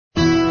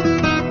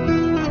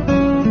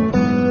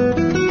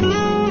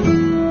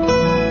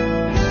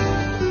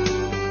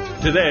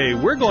Today,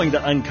 we're going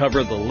to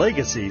uncover the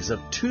legacies of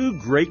two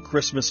great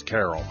Christmas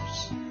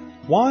carols.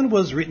 One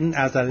was written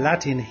as a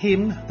Latin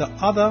hymn, the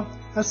other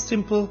a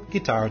simple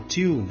guitar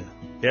tune.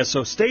 Yes,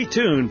 so stay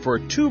tuned for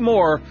two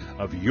more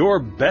of your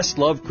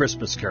best-loved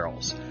Christmas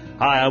carols.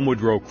 Hi, I'm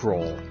Woodrow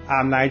Kroll.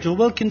 I'm Nigel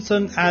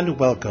Wilkinson, and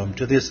welcome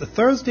to this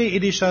Thursday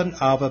edition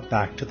of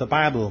Back to the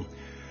Bible.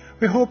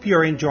 We hope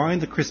you're enjoying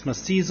the Christmas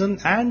season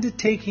and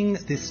taking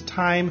this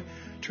time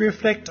to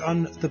reflect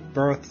on the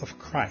birth of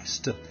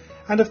Christ.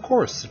 And of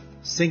course,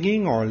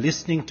 singing or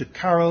listening to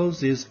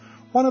carols is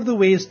one of the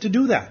ways to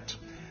do that.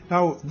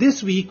 Now,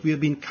 this week we've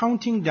been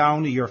counting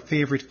down your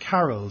favorite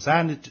carols,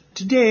 and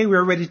today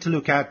we're ready to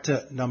look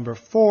at number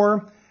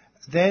 4,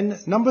 then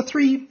number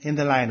 3 in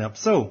the lineup.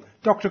 So,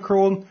 Dr.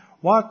 Kroll,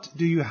 what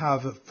do you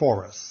have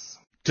for us?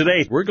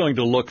 Today we're going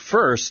to look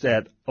first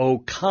at O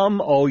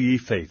Come, All Ye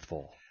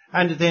Faithful.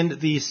 And then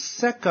the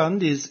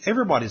second is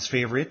everybody's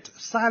favorite,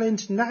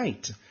 Silent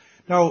Night.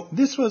 Now,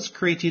 this was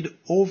created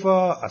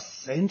over a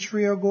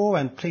century ago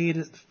and played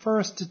the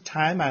first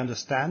time, I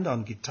understand,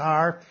 on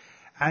guitar.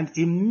 And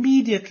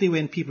immediately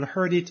when people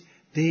heard it,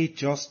 they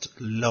just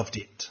loved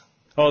it.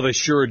 Oh, they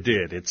sure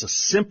did. It's a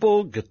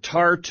simple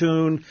guitar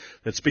tune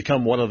that's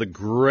become one of the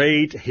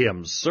great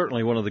hymns,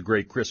 certainly one of the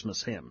great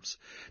Christmas hymns.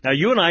 Now,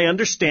 you and I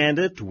understand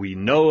it. We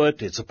know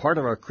it. It's a part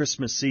of our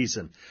Christmas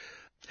season.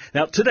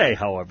 Now, today,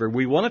 however,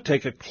 we want to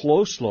take a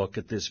close look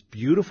at this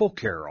beautiful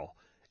carol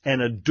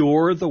and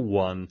adore the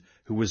one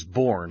who was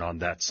born on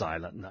that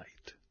silent night.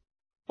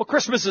 Well,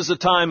 Christmas is a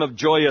time of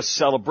joyous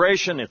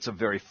celebration. It's a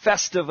very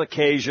festive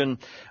occasion.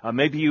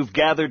 Maybe you've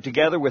gathered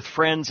together with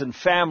friends and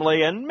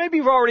family, and maybe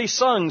you've already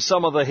sung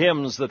some of the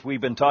hymns that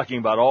we've been talking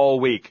about all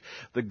week,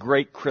 the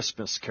great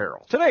Christmas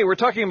carol. Today we're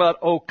talking about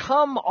O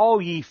Come,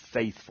 All Ye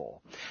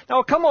Faithful. Now,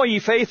 O Come, All Ye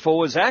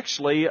Faithful is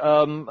actually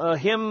a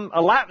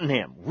Latin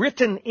hymn,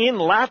 written in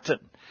Latin.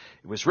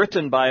 It was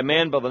written by a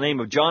man by the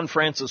name of John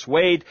Francis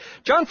Wade.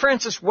 John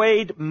Francis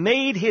Wade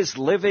made his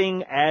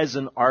living as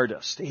an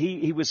artist.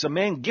 He was a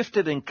man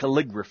gifted in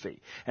calligraphy.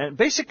 And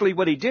basically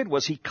what he did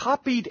was he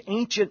copied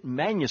ancient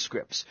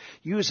manuscripts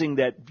using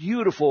that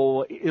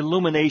beautiful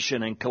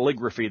illumination and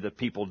calligraphy that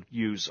people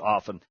use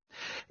often.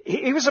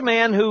 He was a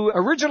man who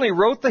originally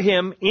wrote the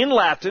hymn in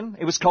Latin.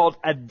 It was called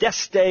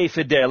Adeste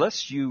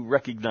Fidelis. You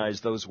recognize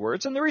those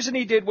words. And the reason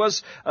he did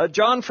was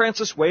John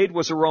Francis Wade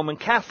was a Roman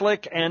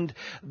Catholic, and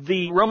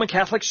the Roman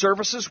Catholic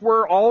services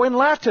were all in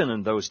Latin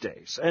in those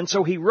days. And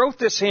so he wrote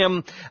this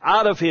hymn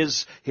out of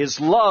his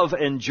love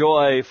and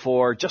joy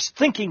for just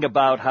thinking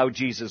about how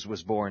Jesus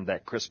was born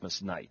that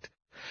Christmas night.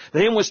 The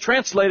hymn was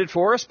translated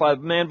for us by a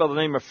man by the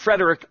name of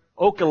Frederick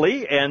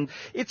Oakley, and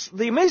it's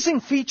the amazing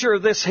feature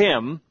of this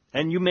hymn.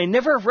 And you may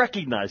never have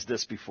recognized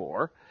this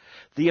before.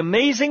 The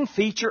amazing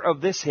feature of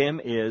this hymn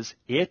is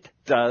it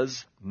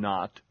does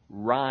not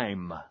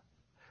rhyme.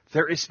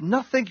 There is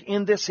nothing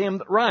in this hymn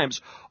that rhymes.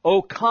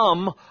 O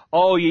come,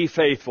 all ye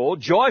faithful,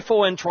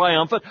 joyful and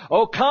triumphant.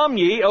 O come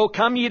ye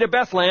to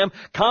Bethlehem.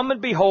 Come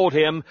and behold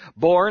him,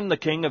 born the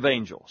King of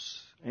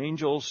angels.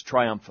 Angels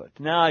triumphant.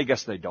 Now, I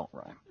guess they don't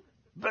rhyme.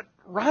 But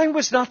rhyme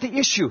was not the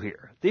issue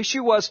here. The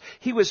issue was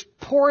he was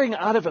pouring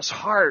out of his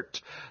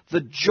heart the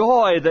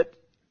joy that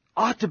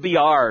ought to be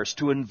ours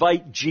to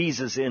invite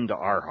Jesus into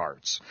our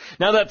hearts.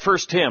 Now that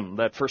first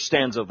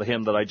stanza of the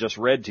hymn that I just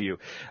read to you,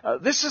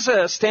 this is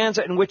a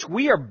stanza in which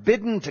we are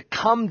bidden to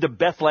come to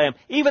Bethlehem,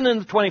 even in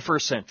the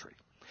 21st century.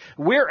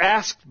 We're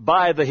asked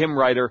by the hymn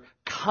writer,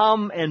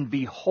 come and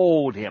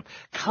behold him.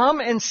 Come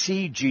and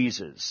see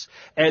Jesus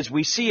as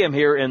we see him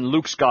here in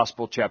Luke's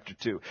Gospel, chapter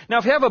 2. Now,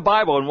 if you have a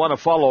Bible and want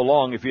to follow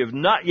along, if you have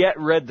not yet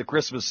read the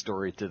Christmas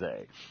story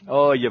today,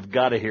 you've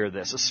got to hear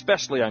this,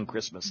 especially on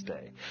Christmas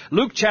Day.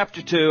 Luke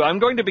chapter 2, I'm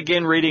going to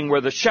begin reading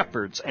where the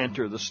shepherds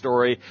enter the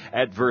story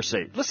at verse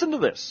 8. Listen to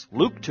this,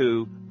 Luke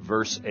 2,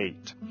 verse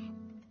 8.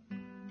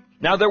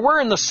 Now, there were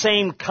in the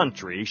same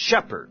country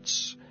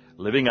shepherds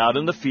living out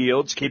in the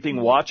fields,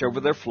 keeping watch over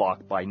their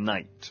flock by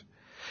night.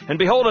 And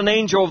behold, an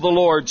angel of the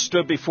Lord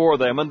stood before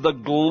them, and the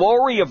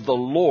glory of the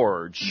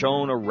Lord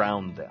shone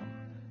around them.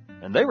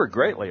 And they were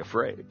greatly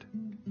afraid.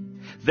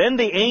 Then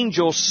the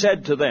angel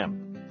said to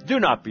them, do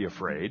not be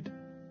afraid,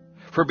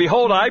 for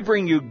behold, I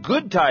bring you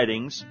good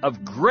tidings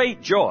of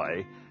great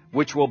joy,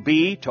 which will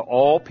be to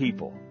all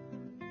people.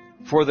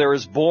 For there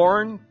is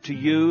born to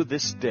you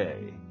this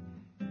day,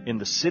 in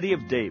the city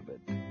of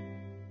David,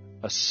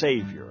 a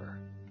Savior,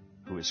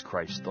 who is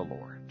Christ the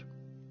Lord.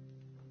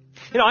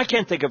 I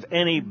can't think of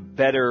any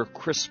better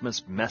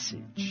Christmas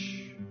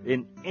message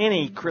in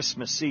any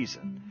Christmas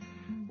season,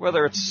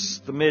 whether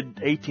it's the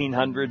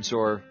mid-1800s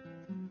or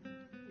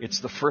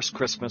it's the first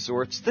Christmas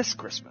or it's this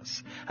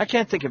Christmas. I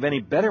can't think of any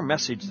better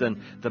message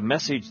than the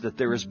message that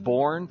there is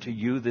born to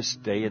you this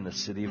day in the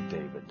city of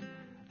David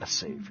a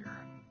Savior.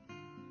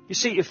 You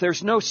see, if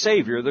there's no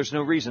Savior, there's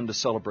no reason to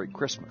celebrate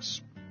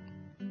Christmas.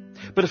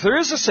 But if there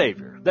is a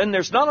Savior, then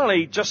there's not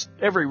only just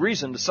every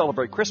reason to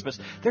celebrate Christmas,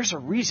 there's a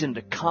reason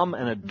to come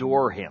and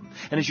adore him.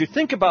 And as you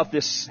think about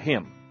this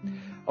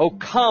hymn, O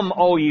come,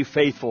 all ye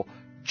faithful,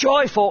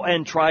 joyful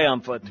and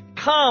triumphant,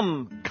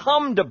 come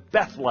to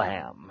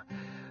Bethlehem.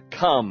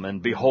 Come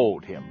and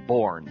behold him,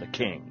 born the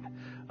King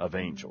of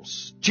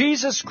angels.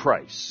 Jesus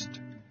Christ,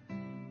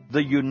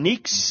 the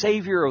unique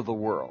Savior of the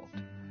world,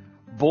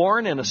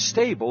 born in a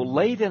stable,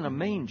 laid in a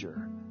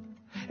manger.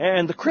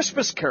 And the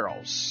Christmas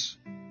carols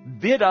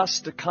bid us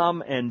to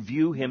come and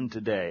view him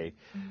today,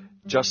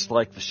 just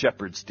like the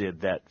shepherds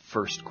did that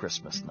first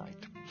Christmas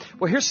night.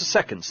 Well, here's the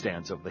second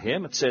stanza of the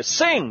hymn. It says,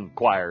 "Sing,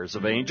 choirs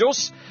of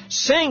angels,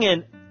 sing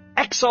in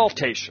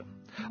exaltation.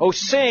 O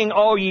sing,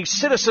 all ye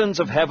citizens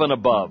of heaven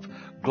above.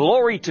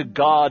 Glory to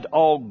God,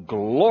 all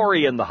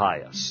glory in the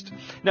highest."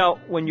 Now,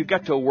 when you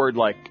get to a word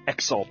like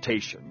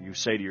exaltation, you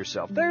say to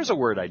yourself, there's a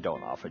word I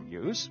don't often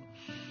use.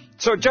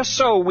 So just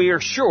so we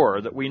are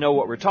sure that we know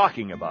what we're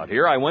talking about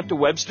here, I went to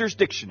Webster's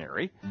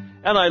dictionary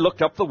and I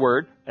looked up the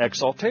word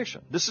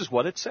exaltation. This is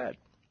what it said.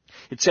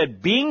 It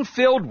said, being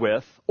filled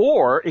with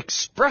or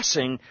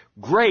expressing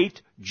great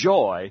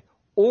joy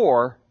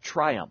or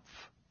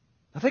triumph.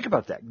 Now think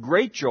about that.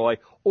 Great joy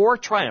or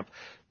triumph.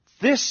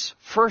 This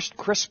first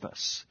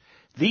Christmas,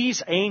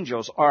 these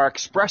angels are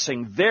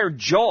expressing their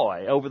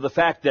joy over the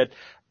fact that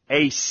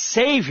a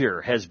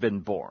Savior has been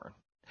born.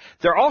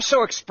 They're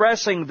also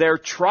expressing their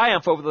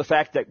triumph over the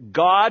fact that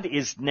God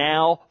is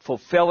now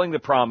fulfilling the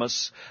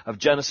promise of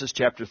Genesis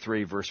chapter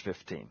 3, verse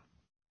 15.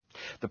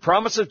 The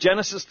promise of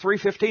Genesis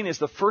 3:15 is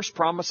the first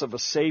promise of a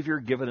Savior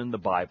given in the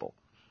Bible.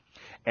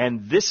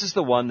 And this is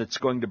the one that's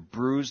going to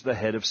bruise the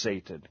head of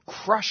Satan,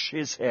 crush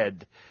his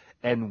head,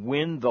 and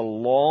win the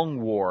long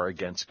war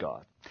against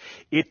God.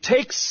 It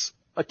takes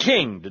a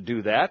king to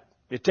do that.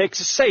 It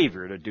takes a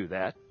Savior to do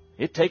that.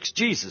 It takes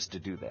Jesus to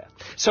do that.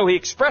 So he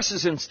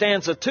expresses in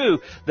stanza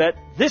 2 that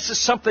this is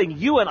something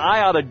you and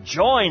I ought to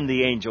join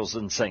the angels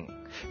in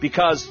singing,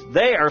 because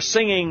they are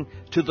singing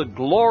to the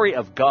glory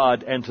of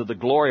God and to the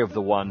glory of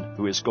the one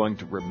who is going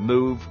to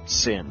remove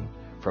sin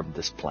from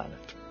this planet.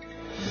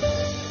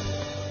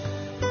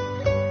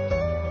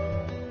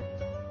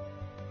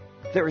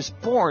 There is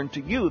born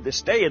to you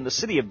this day in the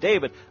city of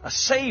David a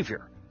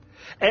Savior.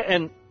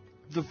 And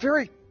the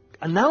very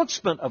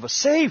announcement of a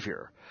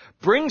Savior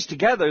brings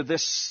together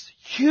this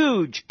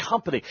huge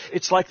company.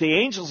 It's like the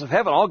angels of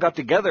heaven all got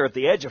together at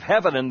the edge of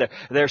heaven, and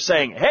they're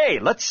saying, hey,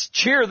 let's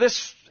cheer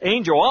this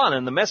angel on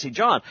and the message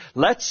on.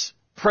 Let's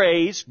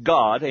praise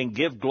God and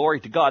give glory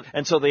to God.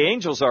 And so the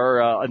angels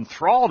are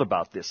enthralled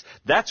about this.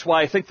 That's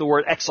why I think the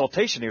word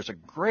exaltation here is a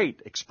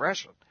great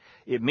expression.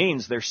 It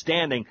means they're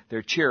standing,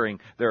 they're cheering,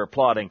 they're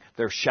applauding,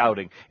 they're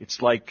shouting.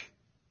 It's like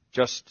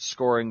just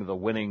scoring the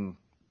winning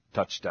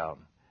touchdown,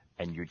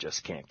 and you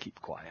just can't keep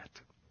quiet.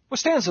 Well,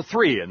 stanza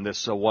 3 in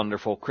this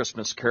wonderful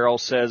Christmas carol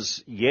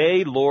says,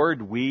 Yea,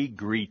 Lord, we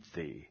greet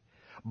thee,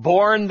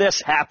 born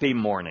this happy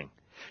morning.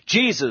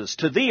 Jesus,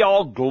 to thee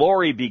all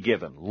glory be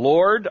given,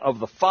 Lord of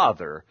the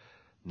Father,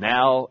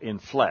 now in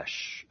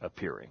flesh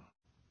appearing.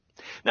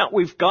 Now,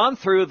 we've gone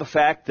through the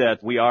fact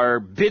that we are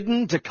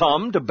bidden to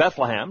come to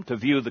Bethlehem to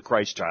view the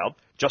Christ child,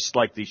 just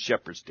like these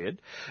shepherds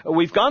did.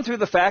 We've gone through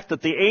the fact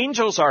that the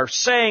angels are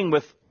saying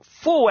with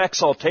full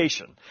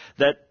exaltation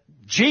that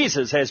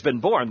Jesus has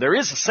been born. There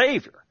is a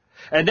Savior.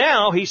 And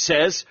now he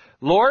says,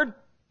 Lord,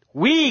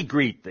 we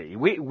greet thee.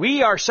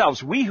 We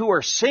ourselves, we who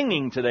are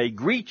singing today,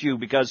 greet you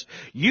because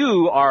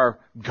you are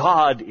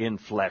God in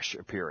flesh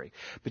appearing.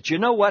 But you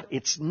know what?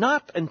 It's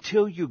not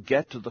until you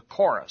get to the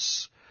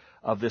chorus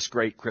of this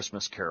great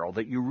Christmas carol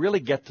that you really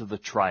get to the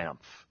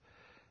triumph.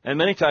 And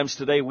many times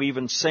today we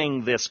even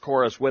sing this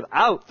chorus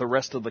without the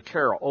rest of the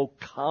carol. Oh,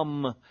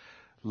 come,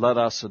 let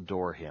us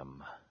adore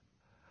him.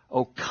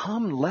 Oh,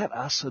 come, let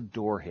us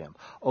adore him.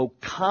 Oh,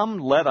 come,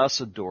 let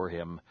us adore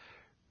him,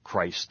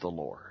 Christ the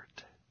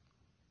Lord.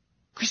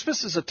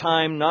 Christmas is a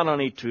time not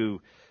only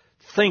to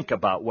think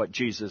about what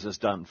Jesus has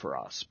done for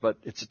us, but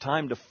it's a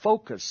time to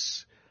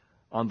focus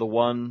on the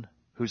one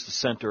who's the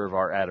center of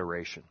our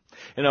adoration.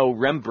 You know,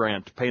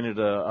 Rembrandt painted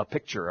a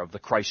picture of the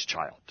Christ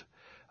child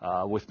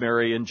with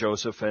Mary and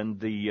Joseph and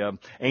the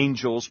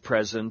angels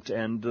present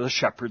and the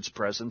shepherds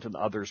present and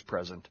others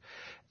present.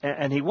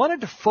 And he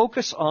wanted to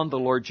focus on the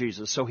Lord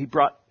Jesus, so he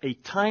brought a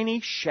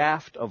tiny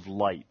shaft of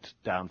light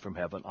down from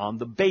heaven on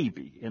the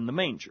baby in the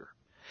manger.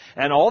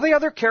 And all the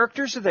other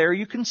characters are there.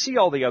 You can see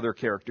all the other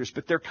characters,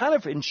 but they're kind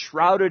of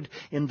enshrouded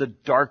in the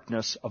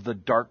darkness of the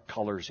dark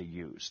colors he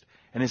used.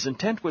 And his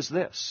intent was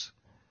this.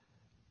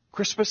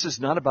 Christmas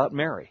is not about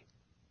Mary.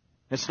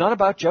 It's not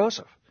about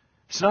Joseph.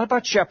 It's not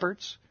about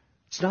shepherds.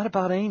 It's not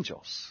about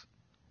angels.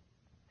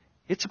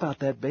 It's about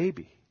that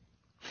baby.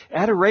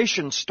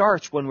 Adoration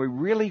starts when we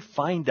really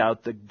find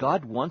out that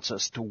God wants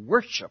us to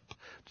worship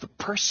the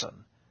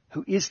person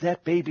who is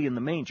that baby in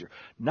the manger.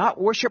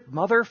 Not worship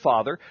mother,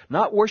 father,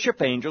 not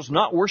worship angels,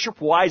 not worship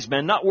wise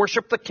men, not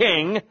worship the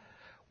king.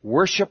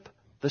 Worship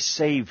the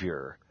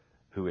Savior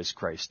who is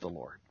Christ the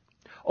Lord.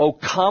 Oh,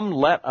 come,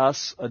 let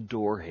us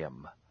adore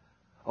him.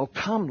 Oh,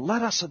 come,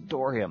 let us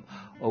adore him.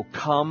 Oh,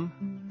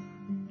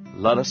 come,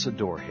 let us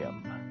adore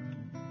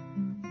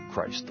him,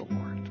 Christ the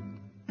Lord.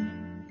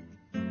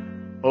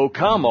 Oh,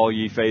 come, all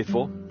ye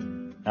faithful.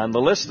 On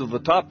the list of the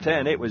top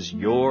 10, it was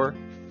your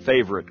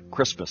favorite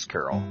Christmas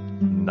carol,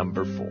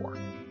 number 4.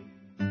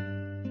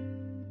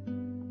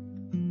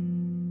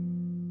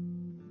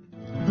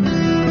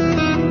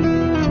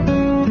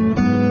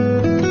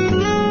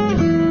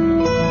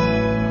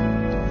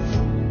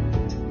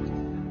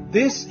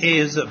 This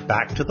is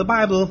Back to the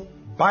Bible,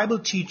 Bible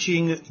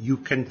teaching you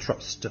can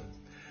trust.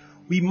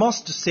 We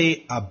must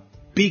say a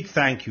big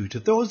thank you to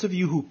those of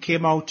you who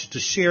came out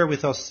to share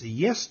with us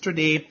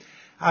yesterday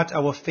at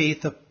our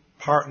Faith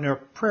Partner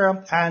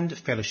Prayer and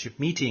Fellowship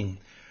meeting.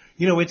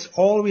 You know, it's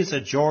always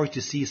a joy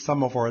to see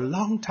some of our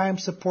long-time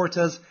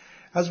supporters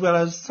as well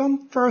as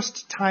some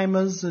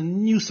first-timers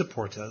and new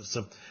supporters.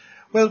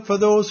 Well, for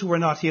those who were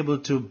not able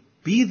to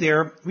be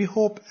there, we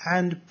hope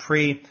and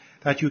pray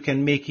that you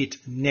can make it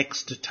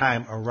next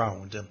time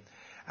around.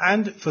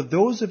 And for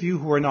those of you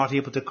who are not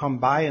able to come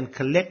by and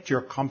collect your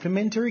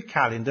complimentary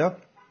calendar,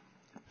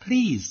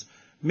 please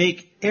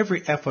make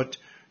every effort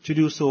to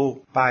do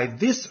so by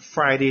this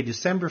Friday,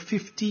 December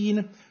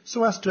 15,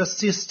 so as to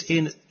assist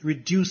in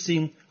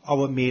reducing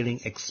our mailing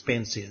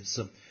expenses.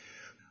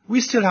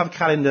 We still have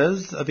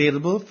calendars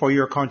available for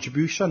your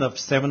contribution of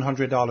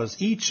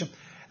 $700 each,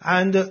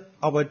 and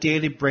our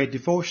Daily Bread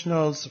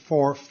devotionals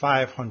for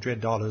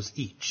 $500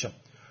 each.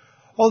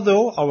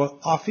 Although our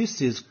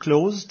office is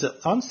closed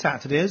on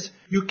Saturdays,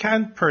 you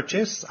can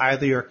purchase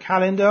either your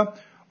calendar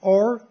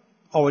or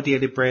our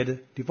Daily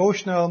Bread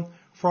devotional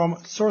from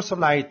Source of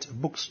Light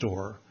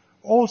Bookstore,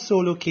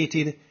 also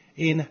located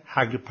in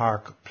Hagley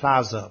Park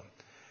Plaza.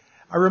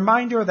 A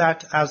reminder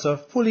that as a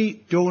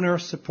fully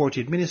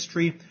donor-supported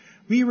ministry,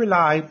 we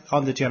rely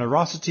on the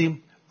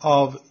generosity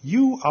of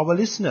you, our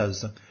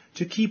listeners,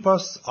 to keep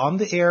us on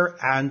the air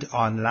and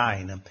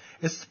online,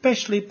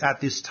 especially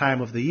at this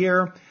time of the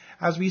year,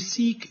 as we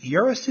seek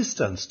your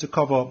assistance to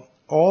cover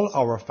all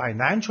our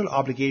financial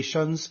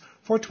obligations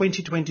for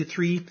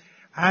 2023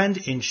 and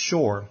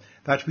ensure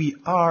that we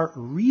are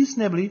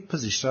reasonably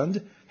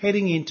positioned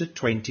heading into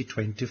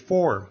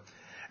 2024.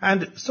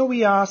 And so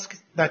we ask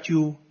that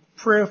you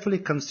prayerfully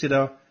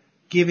consider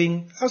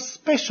giving a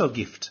special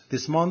gift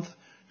this month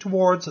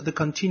towards the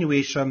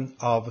continuation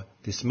of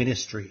this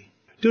ministry.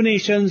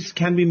 Donations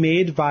can be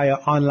made via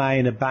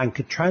online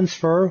bank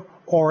transfer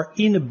or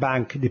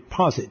in-bank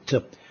deposit.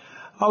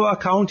 Our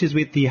account is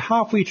with the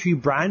Halfway Tree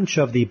branch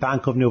of the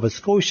Bank of Nova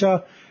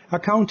Scotia,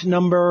 account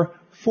number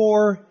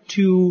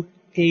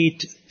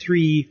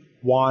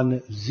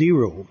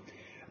 428310.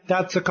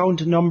 That's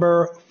account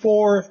number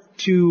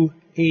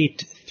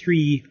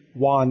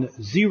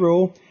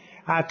 428310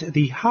 at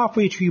the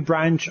Halfway Tree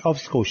branch of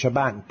Scotia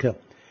Bank.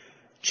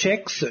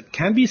 Checks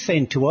can be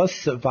sent to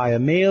us via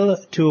mail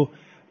to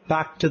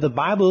Back to the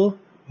Bible,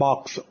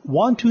 Box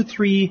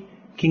 123,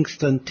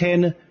 Kingston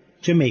 10,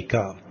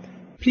 Jamaica.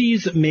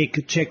 Please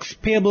make checks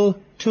payable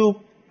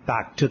to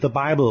Back to the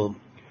Bible.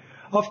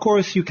 Of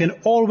course, you can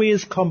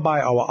always come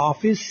by our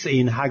office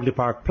in Hagley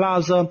Park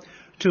Plaza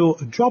to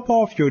drop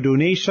off your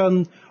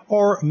donation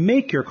or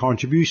make your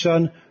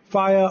contribution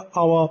via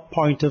our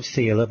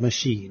point-of-sale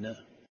machine.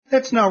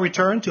 Let's now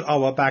return to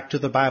our Back to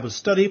the Bible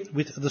study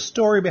with the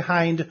story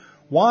behind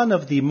one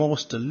of the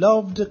most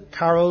loved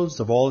carols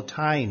of all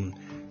time,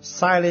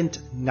 Silent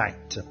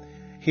Night.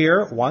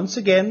 Here, once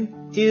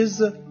again, is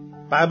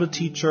Bible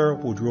teacher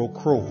Woodrow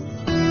Kroll.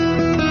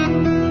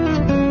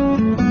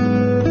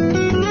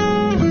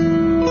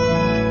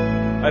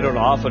 I don't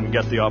often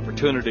get the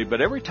opportunity, but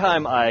every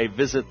time I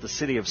visit the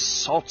city of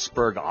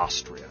Salzburg,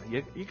 Austria,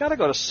 you got to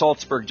go to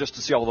Salzburg just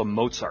to see all the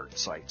Mozart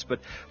sites.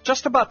 But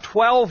just about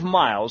 12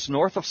 miles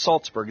north of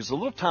Salzburg is a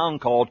little town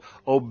called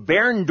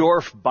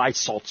Oberndorf bei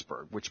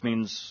Salzburg, which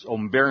means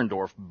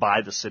Oberndorf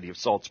by the city of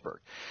Salzburg.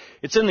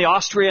 It's in the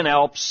Austrian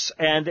Alps,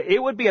 and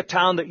it would be a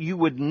town that you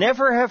would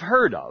never have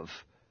heard of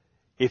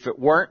if it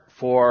weren't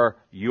for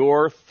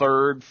your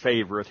third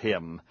favorite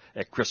hymn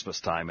at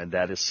Christmas time, and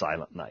that is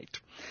Silent Night.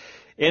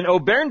 In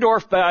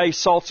Oberndorf bei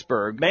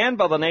Salzburg, a man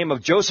by the name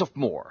of Joseph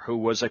Moore, who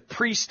was a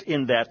priest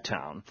in that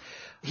town,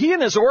 he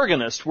and his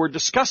organist were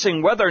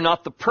discussing whether or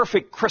not the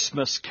perfect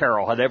Christmas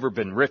carol had ever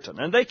been written,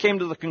 and they came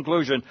to the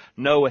conclusion,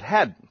 no, it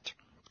hadn't.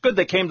 Good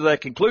they came to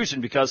that conclusion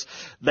because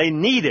they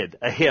needed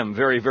a hymn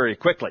very, very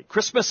quickly.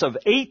 Christmas of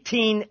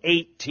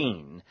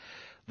 1818,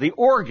 the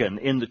organ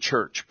in the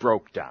church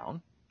broke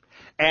down,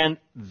 and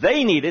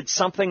they needed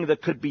something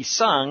that could be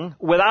sung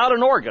without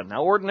an organ.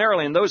 Now,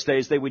 ordinarily in those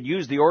days, they would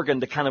use the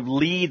organ to kind of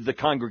lead the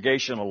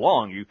congregation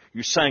along.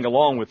 You sang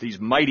along with these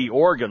mighty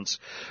organs.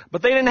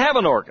 But they didn't have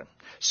an organ.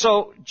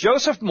 So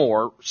Joseph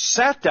Moore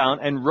sat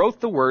down and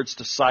wrote the words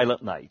to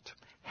Silent Night,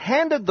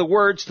 handed the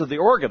words to the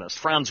organist,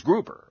 Franz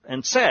Gruber,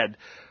 and said,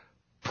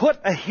 put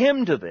a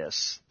hymn to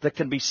this that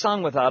can be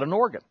sung without an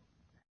organ.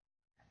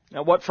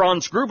 Now, what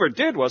Franz Gruber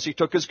did was he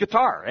took his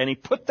guitar and he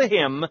put the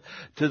hymn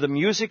to the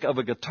music of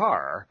a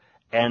guitar,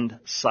 and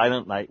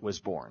Silent Night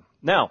was born.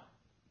 Now,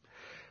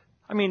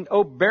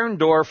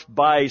 Oberndorf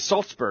bei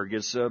Salzburg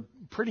is a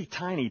pretty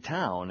tiny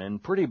town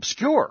and pretty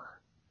obscure.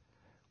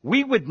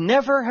 We would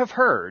never have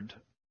heard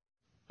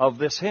of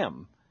this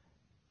hymn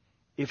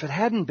if it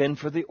hadn't been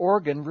for the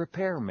organ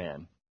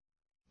repairman.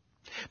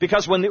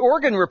 Because when the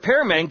organ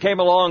repairman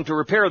came along to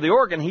repair the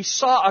organ, he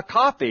saw a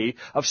copy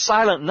of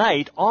Silent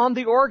Night on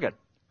the organ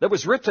that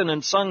was written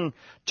and sung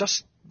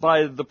just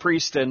by the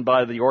priest and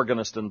by the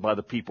organist and by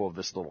the people of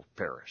this little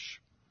parish.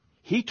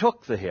 He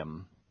took the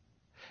hymn,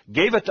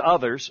 gave it to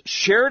others,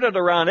 shared it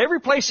around every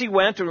place he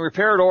went and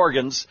repaired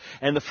organs,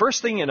 and the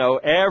first thing you know,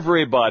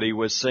 everybody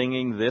was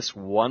singing this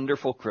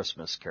wonderful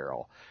Christmas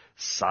carol,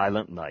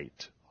 Silent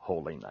Night,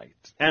 Holy Night.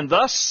 And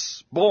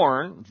thus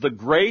born the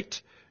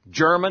great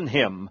German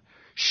hymn,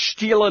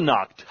 Stille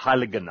Nacht,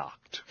 Heilige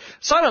Nacht.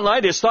 Silent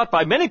Night is thought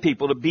by many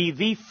people to be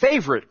the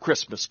favorite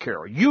Christmas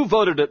carol. You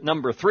voted it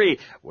number 3.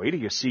 Wait till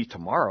you see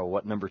tomorrow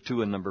what number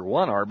 2 and number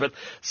 1 are. But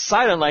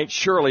Silent Night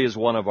surely is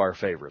one of our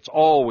favorites,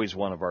 always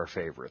one of our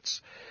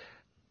favorites.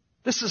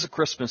 This is a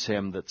Christmas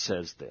hymn that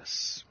says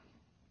this: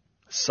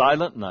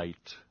 Silent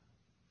night,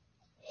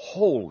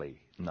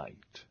 holy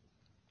night,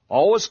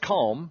 always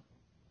calm,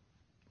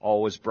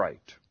 always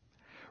bright.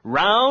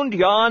 Round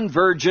yon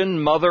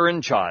virgin mother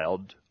and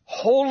child,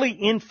 holy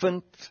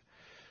infant,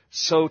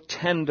 so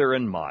tender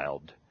and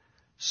mild,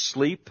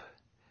 sleep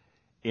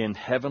in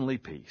heavenly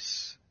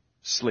peace.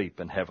 Sleep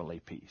in heavenly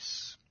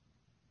peace.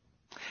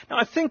 Now,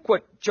 I think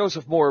what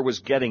Joseph Moore was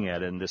getting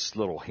at in this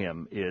little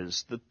hymn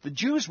is that the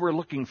Jews were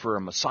looking for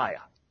a Messiah.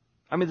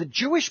 I mean, the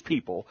Jewish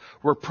people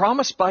were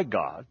promised by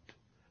God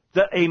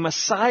that a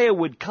Messiah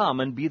would come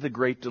and be the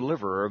great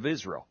deliverer of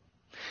Israel.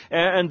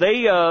 And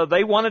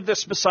they wanted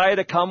this Messiah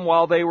to come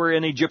while they were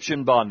in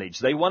Egyptian bondage.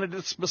 They wanted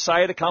this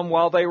Messiah to come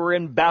while they were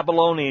in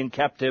Babylonian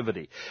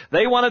captivity.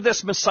 They wanted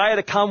this Messiah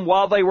to come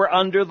while they were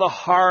under the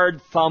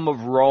hard thumb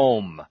of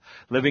Rome,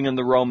 living in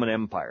the Roman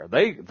Empire.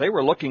 They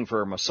were looking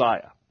for a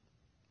Messiah.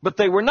 But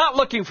they were not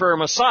looking for a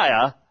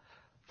Messiah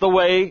the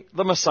way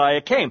the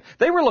Messiah came.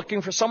 They were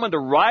looking for someone to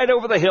ride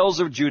over the hills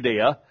of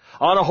Judea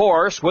on a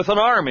horse with an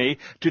army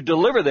to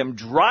deliver them,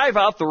 drive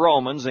out the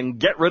Romans, and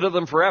get rid of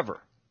them forever.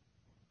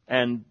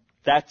 And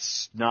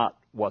that's not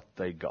what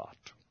they got.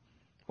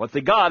 What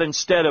they got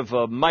instead of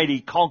a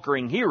mighty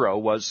conquering hero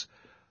was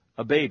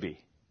a baby.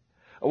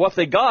 What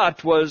they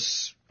got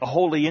was a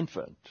holy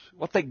infant.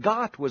 What they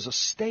got was a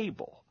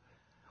stable.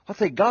 What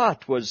they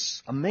got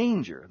was a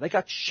manger. They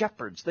got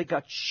shepherds. They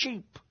got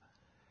sheep.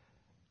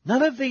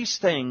 None of these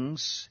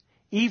things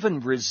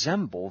even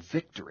resemble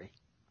victory.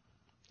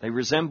 They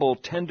resemble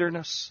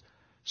tenderness,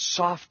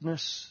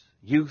 softness,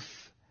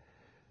 youth.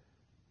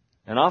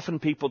 And often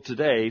people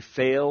today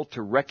fail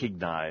to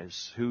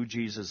recognize who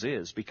Jesus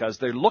is because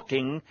they're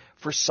looking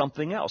for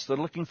something else. They're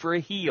looking for a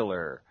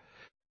healer.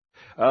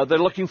 They're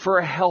looking for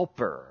a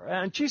helper.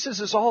 And Jesus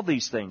is all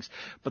these things.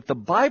 But the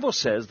Bible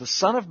says the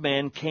Son of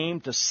Man came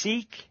to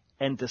seek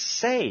and to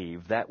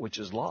save that which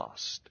is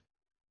lost.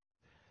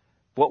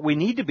 What we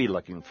need to be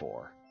looking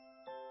for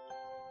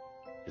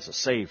is a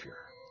Savior.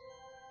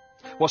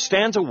 Well,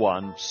 stanza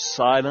 1,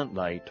 Silent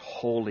Night,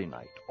 Holy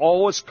Night,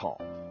 always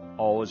calm,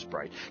 always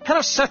bright, kind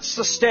of sets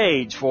the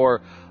stage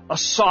for a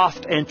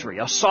soft entry,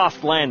 a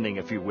soft landing,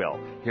 if you will,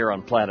 here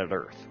on planet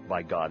Earth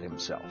by God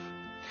Himself.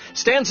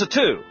 Stanza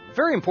 2,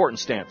 very important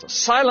stanza,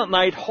 Silent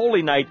Night,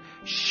 Holy Night,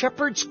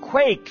 shepherds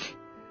quake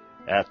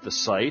at the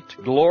sight,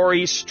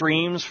 glory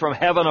streams from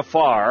heaven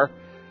afar,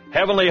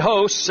 heavenly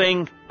hosts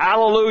sing,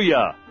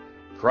 Alleluia!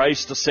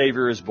 Christ the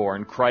Savior is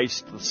born,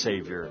 Christ the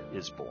Savior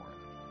is born.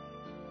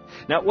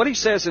 Now, what he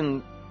says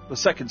in the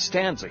second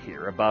stanza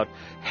here about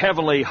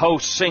heavenly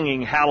hosts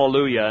singing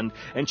hallelujah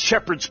and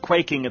shepherds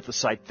quaking at the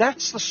sight,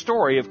 that's the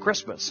story of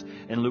Christmas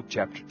in Luke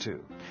chapter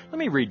 2. Let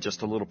me read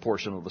just a little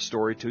portion of the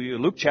story to you.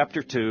 Luke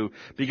chapter 2,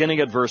 beginning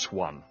at verse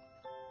 1.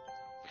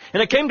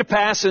 And it came to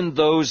pass in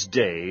those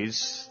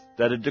days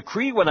that a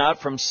decree went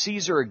out from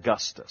Caesar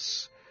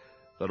Augustus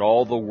that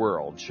all the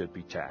world should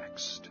be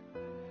taxed.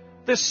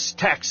 This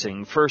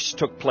taxing first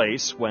took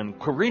place when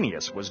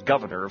Quirinius was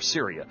governor of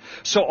Syria.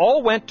 So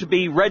all went to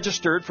be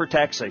registered for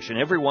taxation,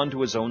 everyone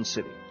to his own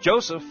city.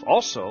 Joseph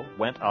also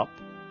went up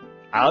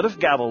out of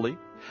Galilee,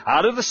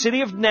 out of the city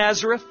of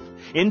Nazareth,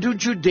 into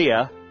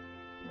Judea,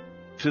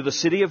 to the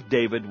city of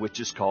David, which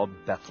is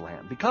called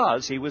Bethlehem,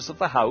 because he was of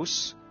the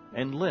house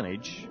and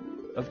lineage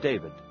of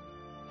David,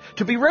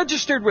 to be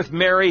registered with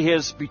Mary,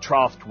 his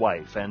betrothed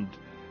wife, and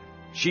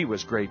she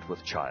was great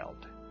with child.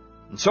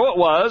 And so it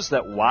was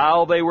that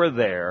while they were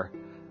there,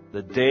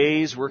 the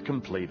days were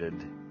completed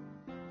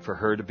for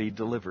her to be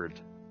delivered.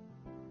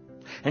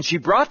 And she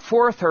brought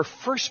forth her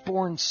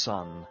firstborn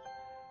son,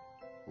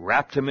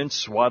 wrapped him in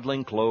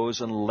swaddling clothes,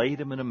 and laid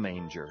him in a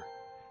manger,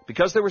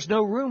 because there was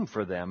no room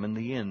for them in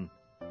the inn.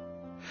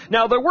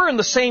 Now there were in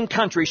the same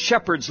country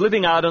shepherds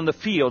living out in the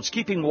fields,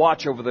 keeping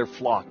watch over their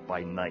flock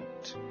by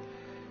night.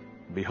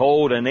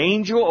 Behold, an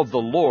angel of the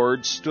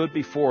Lord stood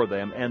before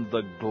them, and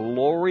the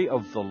glory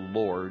of the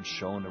Lord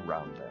shone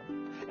around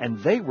them. And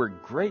they were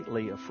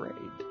greatly afraid.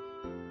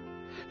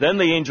 Then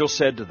the angel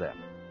said to them,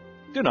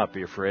 Do not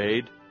be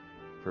afraid,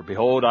 for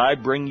behold, I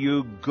bring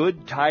you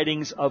good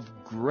tidings of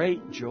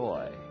great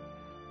joy,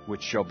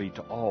 which shall be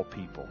to all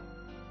people.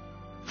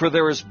 For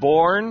there is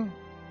born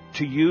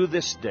to you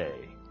this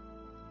day,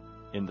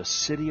 in the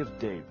city of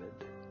David,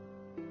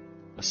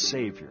 a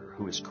Savior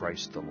who is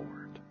Christ the Lord.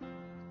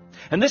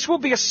 And this will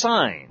be a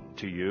sign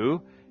to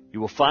you. You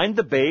will find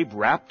the babe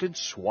wrapped in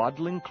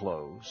swaddling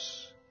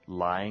clothes,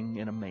 lying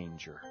in a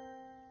manger.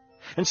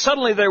 And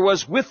suddenly there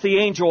was with the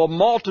angel a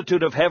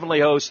multitude of heavenly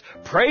hosts,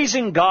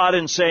 praising God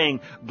and saying,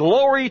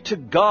 "Glory to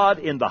God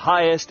in the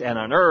highest, and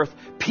on earth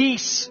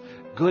peace,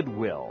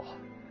 goodwill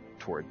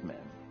toward men."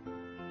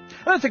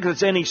 I don't think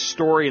there's any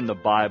story in the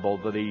Bible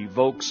that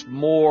evokes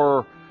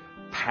more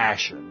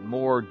passion,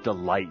 more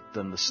delight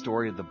than the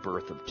story of the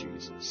birth of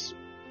Jesus.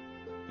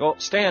 Well,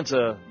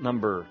 stanza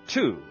number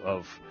 2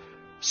 of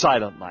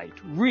Silent Night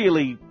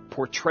really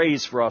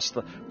portrays for us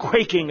the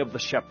quaking of the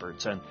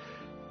shepherds and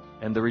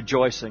the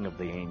rejoicing of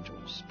the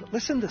angels. But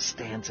listen to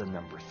stanza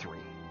number 3.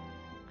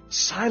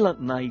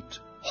 Silent night,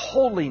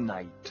 holy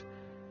night,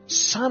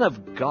 Son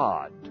of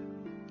God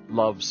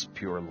loves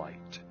pure light.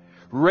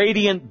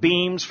 Radiant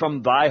beams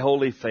from thy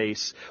holy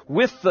face,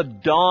 with the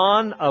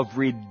dawn of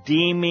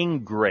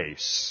redeeming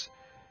grace.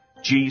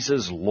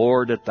 Jesus,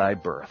 Lord, at thy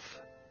birth.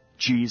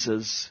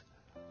 Jesus,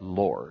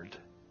 Lord,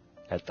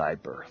 at thy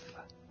birth.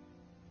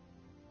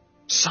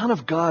 Son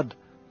of God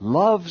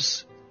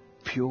loves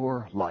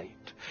pure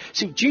light.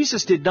 See,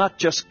 Jesus did not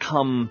just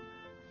come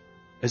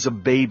as a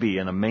baby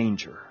in a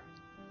manger.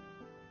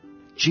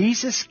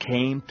 Jesus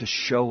came to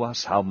show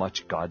us how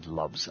much God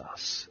loves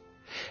us.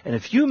 And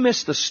if you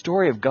miss the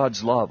story of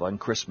God's love on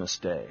Christmas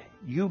Day,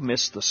 you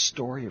miss the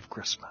story of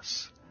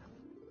Christmas.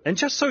 And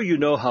just so you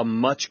know how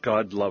much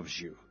God loves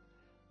you,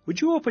 would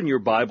you open your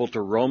Bible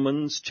to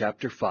Romans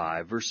chapter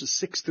 5, verses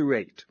 6 through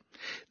 8?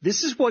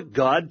 This is what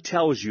God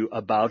tells you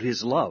about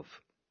His love.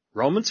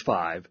 Romans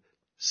 5,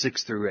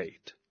 6 through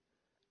 8.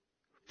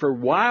 For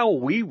while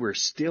we were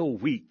still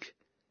weak,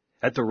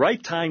 at the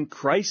right time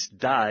Christ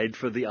died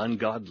for the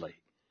ungodly.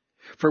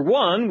 For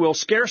one will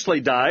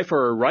scarcely die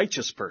for a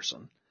righteous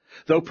person,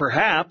 though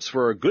perhaps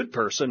for a good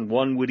person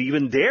one would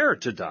even dare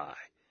to die.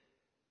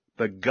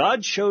 But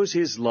God shows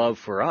His love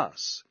for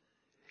us,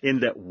 in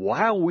that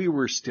while we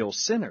were still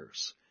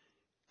sinners,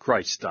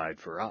 Christ died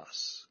for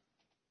us.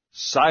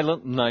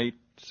 Silent night,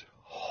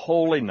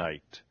 holy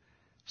night,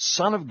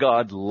 Son of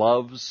God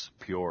loves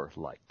pure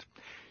light.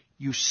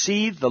 You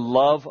see the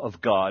love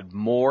of God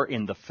more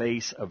in the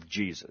face of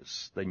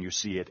Jesus than you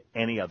see it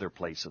any other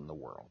place in the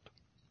world.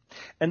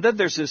 And then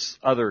there's this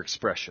other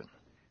expression. It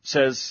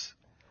says,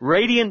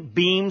 radiant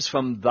beams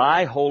from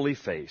thy holy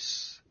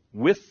face,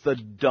 with the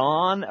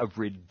dawn of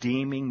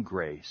redeeming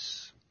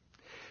grace.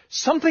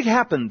 Something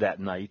happened that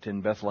night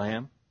in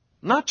Bethlehem.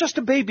 Not just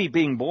a baby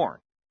being born.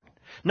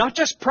 Not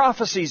just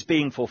prophecies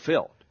being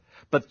fulfilled.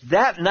 But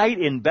that night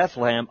in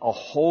Bethlehem, a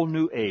whole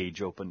new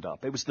age opened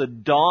up. It was the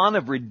dawn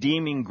of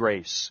redeeming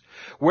grace,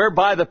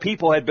 whereby the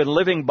people had been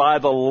living by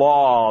the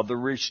law, the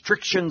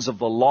restrictions of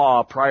the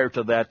law prior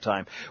to that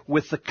time.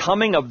 With the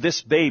coming of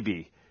this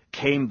baby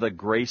came the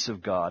grace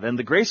of God. And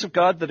the grace of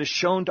God that is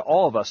shown to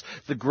all of us,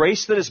 the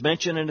grace that is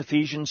mentioned in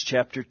Ephesians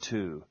chapter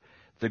 2,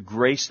 the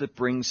grace that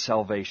brings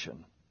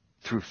salvation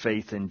through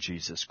faith in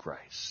Jesus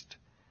Christ.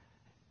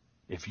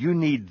 If you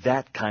need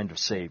that kind of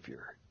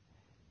Savior,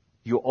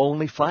 you'll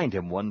only find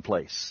Him one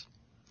place.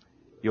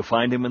 You'll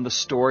find Him in the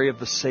story of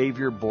the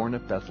Savior born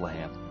at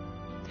Bethlehem.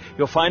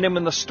 You'll find Him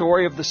in the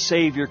story of the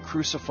Savior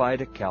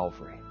crucified at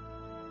Calvary.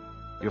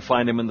 You'll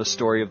find Him in the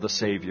story of the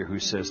Savior who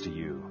says to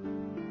you,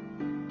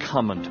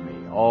 "Come unto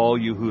me, all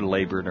you who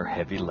labor and are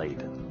heavy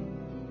laden,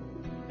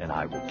 and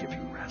I will give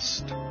you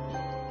rest."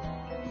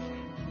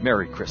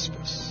 Merry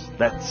Christmas.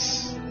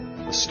 That's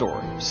the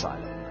story of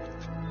Silent Night.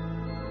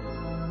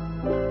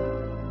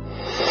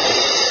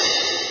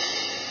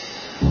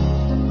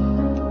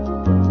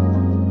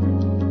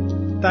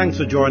 Thanks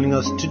for joining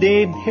us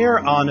today here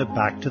on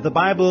Back to the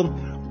Bible,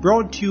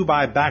 brought to you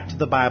by Back to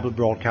the Bible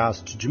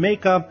Broadcast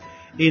Jamaica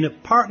in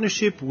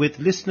partnership with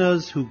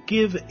listeners who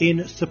give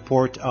in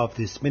support of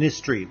this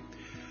ministry.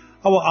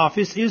 Our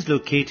office is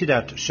located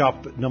at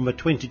shop number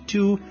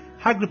 22,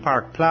 Hagley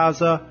Park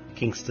Plaza,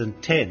 Kingston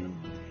 10.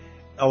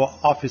 Our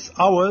office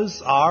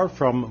hours are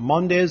from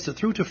Mondays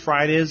through to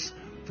Fridays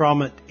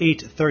from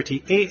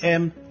 8:30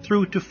 a.m.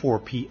 through to 4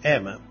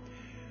 p.m.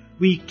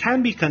 We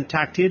can be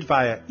contacted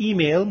via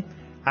email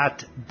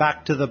at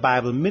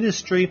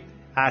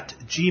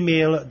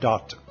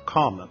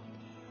backtothebibleministry@gmail.com.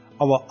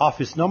 Our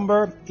office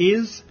number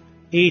is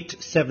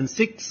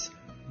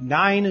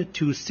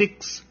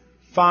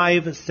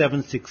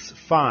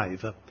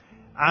 876-926-5765,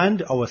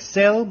 and our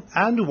cell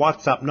and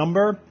WhatsApp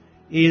number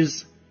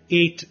is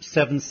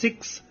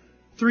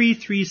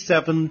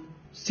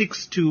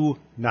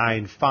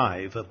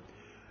 876-337-6295.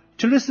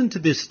 To listen to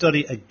this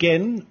study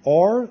again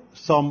or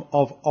some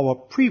of our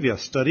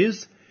previous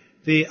studies,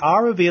 they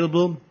are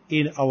available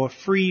in our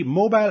free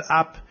mobile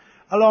app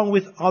along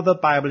with other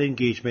Bible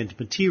engagement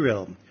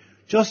material.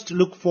 Just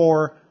look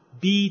for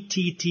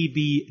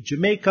BTTB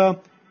Jamaica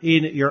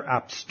in your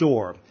app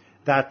store.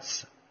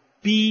 That's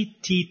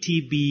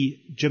BTTB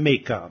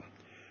Jamaica.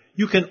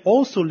 You can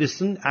also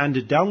listen and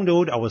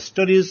download our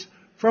studies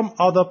from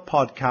other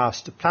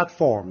podcast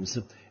platforms,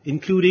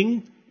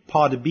 including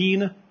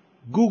Podbean,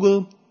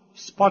 Google,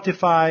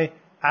 Spotify,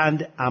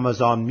 and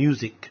Amazon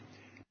Music.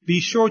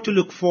 Be sure to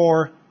look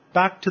for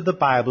Back to the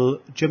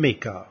Bible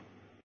Jamaica.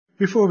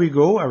 Before we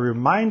go, a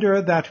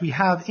reminder that we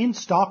have in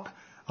stock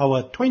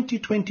our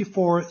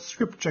 2024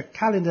 scripture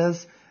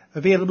calendars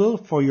available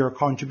for your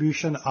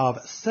contribution of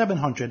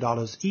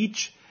 $700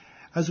 each,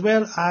 as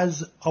well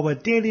as our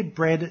Daily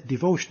Bread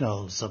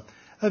devotionals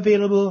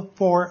available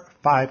for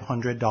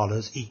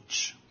 $500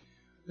 each.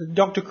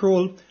 Dr.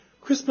 Kroll,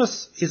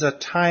 Christmas is a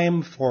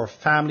time for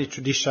family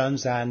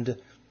traditions and,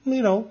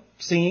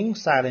 singing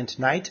Silent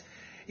Night.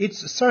 It's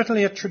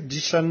certainly a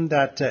tradition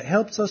that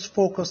helps us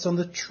focus on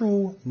the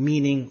true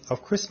meaning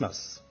of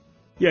Christmas.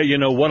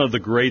 Yeah, one of the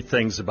great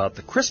things about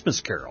the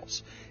Christmas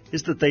carols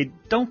is that they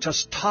don't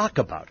just talk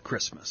about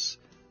Christmas.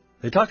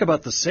 They talk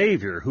about the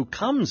Savior who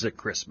comes at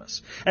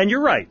Christmas. And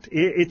you're right,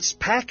 it's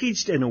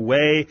packaged in a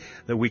way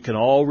that we can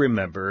all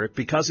remember it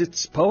because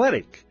it's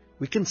poetic.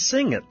 We can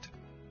sing it.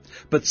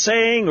 But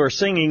saying or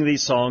singing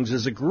these songs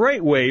is a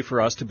great way for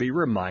us to be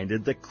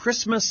reminded that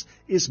Christmas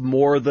is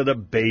more than a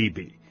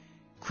baby.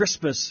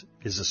 Christmas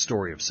is a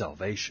story of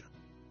salvation.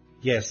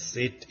 Yes,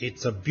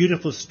 it's a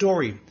beautiful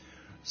story.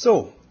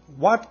 So,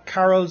 what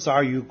carols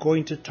are you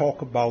going to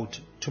talk about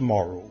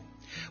tomorrow?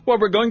 Well,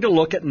 we're going to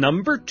look at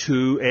number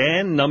 2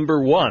 and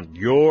number 1,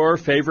 your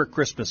favorite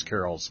Christmas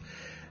carols.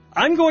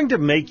 I'm going to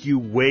make you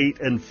wait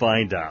and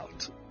find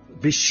out.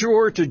 Be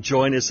sure to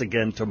join us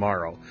again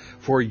tomorrow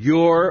for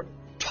your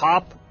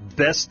top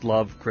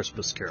best-loved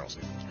Christmas carols.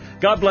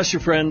 God bless you,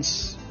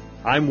 friends.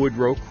 I'm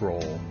Woodrow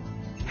Kroll.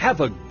 Have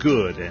a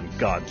good and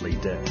godly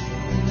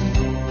day.